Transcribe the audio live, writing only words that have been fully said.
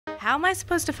How am I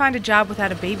supposed to find a job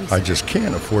without a babysitter? I just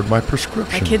can't afford my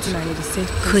prescriptions. My kids and I need a safe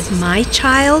place. Could my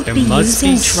child be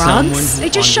using drugs?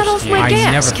 They just shut off my I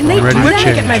gas. never Can they do thought that?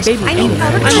 about Get my baby. I need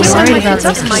I'm worried about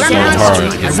this. my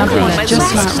dad's something that's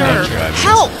just not right.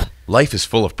 Help! Life is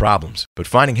full of problems, but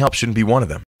finding help shouldn't be one of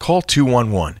them. Call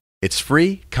 211. It's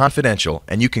free, confidential,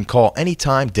 and you can call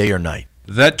anytime, day or night.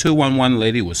 That 211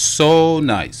 lady was so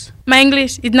nice. My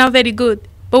English is not very good,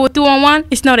 but with 211,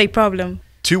 it's not a problem.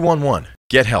 211.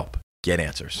 Get help. Get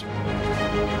answers.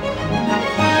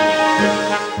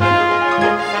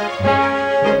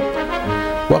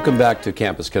 Welcome back to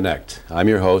Campus Connect. I'm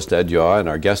your host, Ed Yaw, and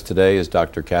our guest today is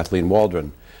Dr. Kathleen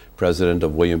Waldron, president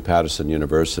of William Paterson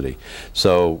University.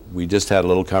 So we just had a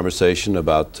little conversation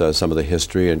about some of the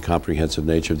history and comprehensive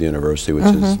nature of the university, which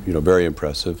is, very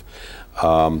impressive.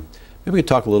 Maybe we could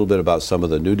talk a little bit about some of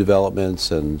the new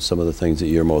developments and some of the things that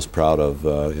you're most proud of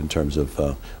in terms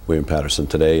of William Paterson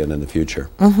today and in the future.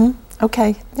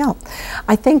 Okay, yeah.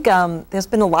 I think there's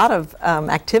been a lot of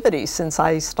activity since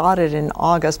I started in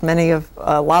August,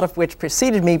 a lot of which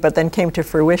preceded me, but then came to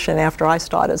fruition after I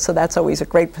started. So that's always a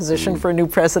great position for a new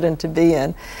president to be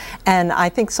in. And I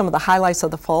think some of the highlights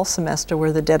of the fall semester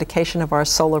were the dedication of our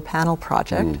solar panel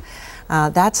project.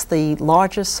 That's the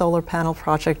largest solar panel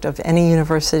project of any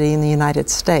university in the United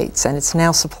States, and it's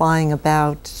now supplying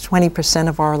about 20%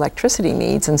 of our electricity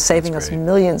needs and saving us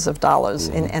millions of dollars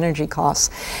in energy costs.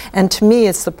 And to me,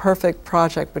 it's the perfect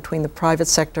project between the private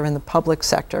sector and the public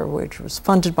sector, which was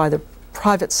funded by the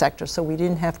private sector, so we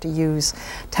didn't have to use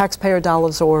taxpayer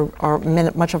dollars or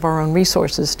much of our own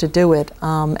resources to do it.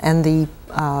 And the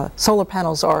solar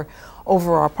panels are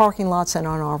over our parking lots and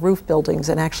on our roof buildings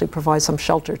and actually provide some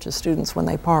shelter to students when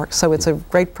they park. So it's a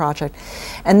great project.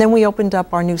 And then we opened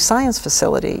up our new science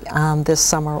facility this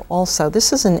summer also.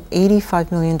 This is an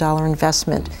 $85 million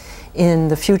investment in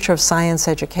the future of science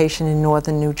education in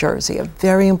northern New Jersey. A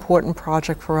very important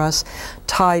project for us,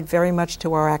 tied very much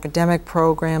to our academic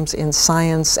programs in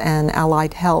science and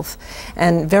allied health.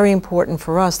 And very important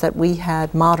for us that we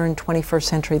had modern 21st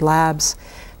century labs,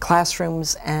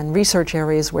 classrooms, and research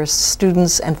areas where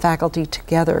students and faculty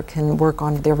together can work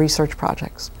on their research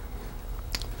projects.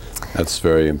 That's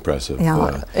very impressive.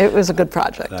 Yeah, it was a good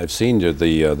project. I've seen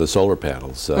the solar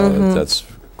panels. That's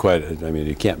quite. I mean,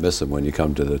 you can't miss them when you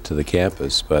come to the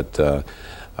campus. But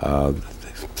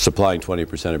supplying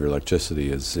 20% of your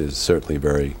electricity is certainly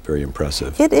very, very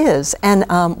impressive. It is, and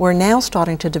we're now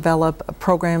starting to develop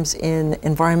programs in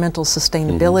environmental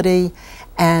sustainability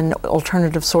and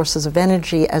alternative sources of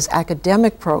energy as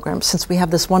academic programs, since we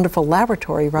have this wonderful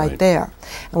laboratory right there.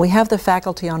 And we have the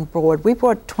faculty on board. We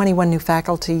brought 21 new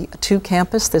faculty to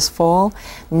campus this fall.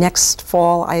 Next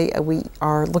fall, we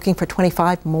are looking for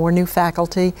 25 more new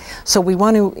faculty. So we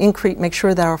want to make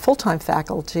sure that our full-time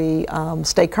faculty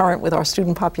stay current with our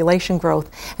student population growth.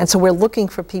 And so we're looking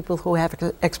for people who have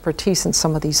expertise in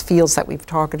some of these fields that we've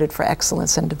targeted for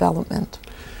excellence and development.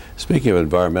 Speaking of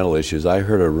environmental issues, I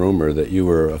heard a rumor that you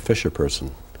were a fisher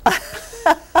person.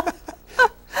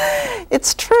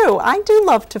 It's true. I do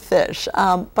love to fish,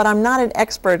 but I'm not an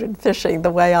expert in fishing the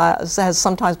way has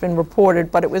sometimes been reported.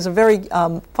 But it was a very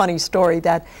funny story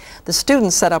that the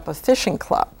students set up a fishing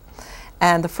club.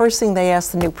 And the first thing they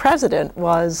asked the new president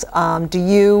was, would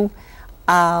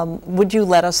you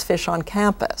let us fish on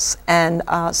campus? And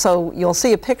so you'll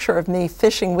see a picture of me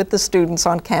fishing with the students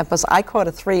on campus. I caught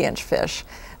a 3-inch fish.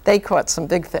 They caught some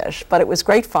big fish, but it was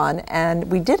great fun,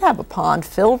 and we did have a pond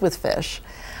filled with fish.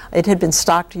 It had been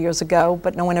stocked years ago,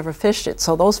 but no one ever fished it,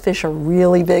 so those fish are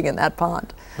really big in that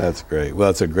pond. That's great.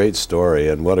 Well, it's a great story,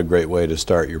 and what a great way to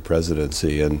start your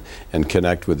presidency and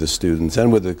connect with the students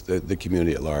and with the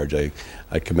community at large.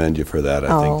 I commend you for that.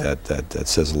 I think that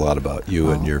says a lot about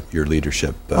you and your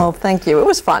leadership. Well, thank you. It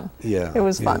was fun. Yeah. It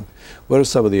was fun. What are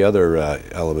some of the other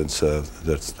elements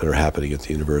that are happening at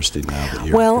the university now that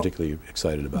you're particularly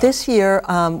excited about? This year,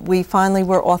 we finally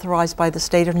were authorized by the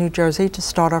state of New Jersey to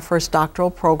start our first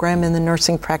doctoral program in the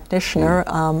nursing practitioner.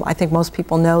 I think most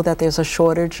people know that there's a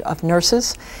shortage of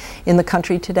nurses in the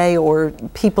country today, or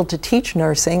people to teach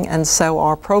nursing, and so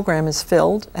our program is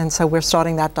filled, and so we're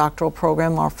starting that doctoral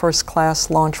program. Our first class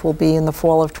launch will be in the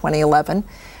fall of 2011.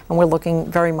 And we're looking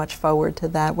very much forward to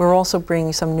that. We're also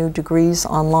bringing some new degrees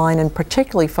online, and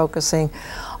particularly focusing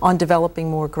on developing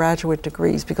more graduate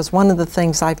degrees, because one of the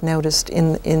things I've noticed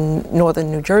in northern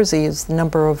New Jersey is the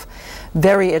number of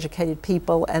very educated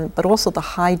people, but also the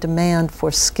high demand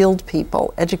for skilled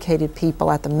people, educated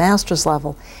people at the master's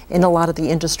level in a lot of the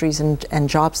industries and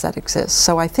jobs that exist.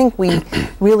 So I think we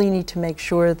really need to make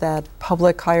sure that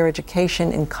public higher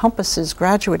education encompasses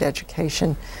graduate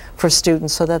education for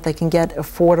students so that they can get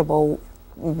affordable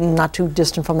not too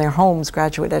distant from their homes,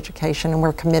 graduate education, and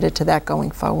we're committed to that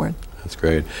going forward. That's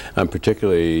great. I'm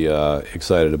particularly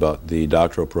excited about the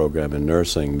doctoral program in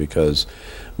nursing because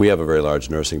we have a very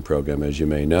large nursing program, as you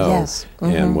may know. Yes.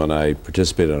 Mm-hmm. And when I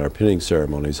participate in our pinning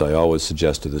ceremonies, I always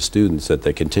suggest to the students that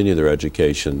they continue their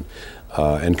education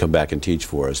and come back and teach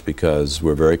for us because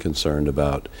we're very concerned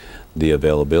about the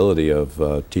availability of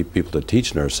people to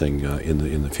teach nursing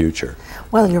in the future.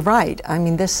 Well, you're right. I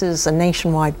mean, this is a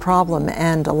nationwide problem,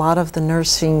 and a lot of the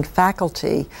nursing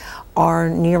faculty are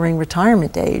nearing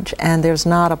retirement age, and there's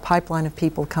not a pipeline of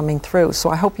people coming through. So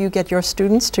I hope you get your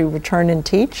students to return and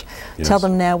teach. Yes. Tell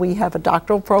them now we have a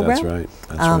doctoral program. That's right.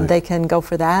 That's right. They can go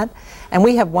for that. And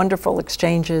we have wonderful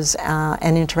exchanges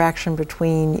and interaction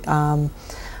between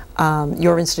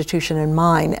your institution and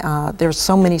mine. There's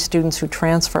so many students who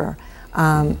transfer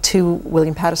to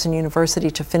William Paterson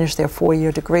University to finish their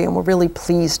 4-year degree, and we're really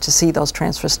pleased to see those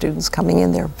transfer students coming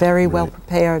in. They're very well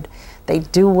prepared. They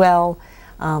do well.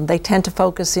 They tend to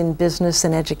focus in business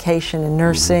and education and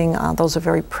nursing. Those are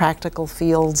very practical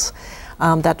fields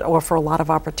that offer a lot of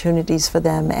opportunities for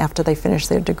them after they finish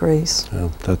their degrees. Oh,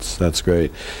 that's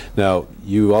great. Now,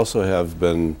 you also have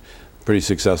been pretty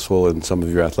successful in some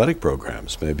of your athletic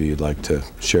programs. Maybe you'd like to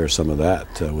share some of that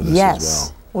with us as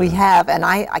well. We have, and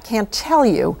I can't tell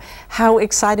you how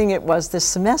exciting it was this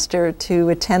semester to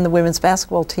attend the women's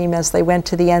basketball team as they went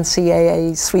to the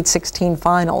NCAA Sweet 16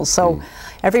 finals. So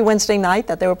every Wednesday night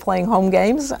that they were playing home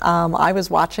games, I was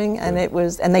watching, and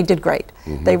and they did great.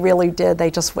 They really did. They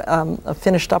just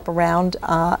finished up a round,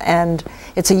 and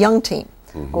it's a young team.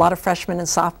 A lot of freshmen and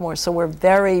sophomores, so we're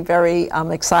very, very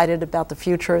excited about the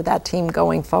future of that team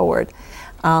going forward.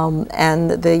 And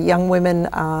the young women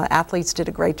athletes did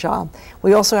a great job.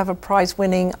 We also have a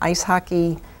prize-winning ice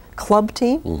hockey club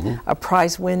team, a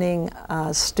prize-winning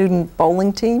student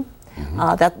bowling team.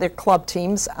 That they're club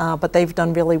teams, but they've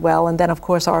done really well. And then, of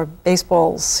course, our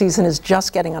baseball season is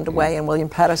just getting underway, and William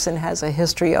Paterson has a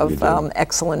history of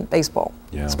excellent baseball,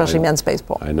 especially men's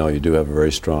baseball. I know you do have a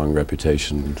very strong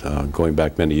reputation going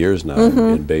back many years now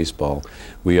in baseball.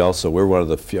 We're one of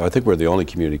the few, I think we're the only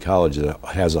community college that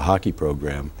has a hockey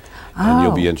program. And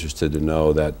you'll be interested to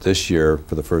know that this year,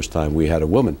 for the first time, we had a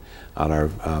woman on our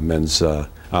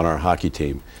on our hockey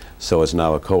team. So it's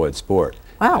now a co-ed sport.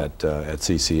 Wow. At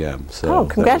CCM. So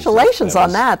congratulations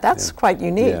on that. That's quite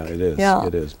unique. Yeah, it is. Yeah.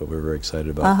 It is, but we're very excited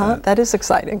about that. That is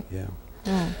exciting.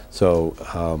 Yeah. So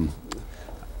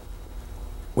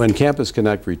when Campus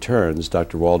Connect returns,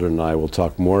 Dr. Waldron and I will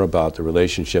talk more about the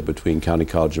relationship between County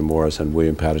College of Morris and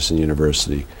William Paterson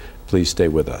University. Please stay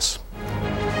with us.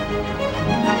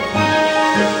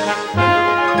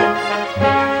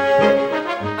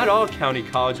 Not all County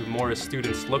College of Morris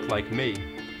students look like me.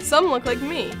 Some look like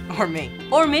me. Or me.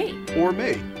 Or me. Or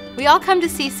me. We all come to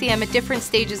CCM at different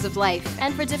stages of life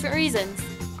and for different reasons.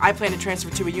 I plan to transfer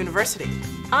to a university.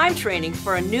 I'm training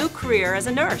for a new career as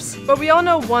a nurse. But we all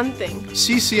know one thing.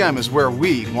 CCM is where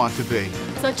we want to be.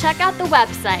 So check out the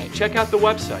website. Check out the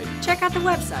website. Check out the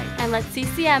website. And let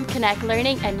CCM connect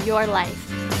learning and your life.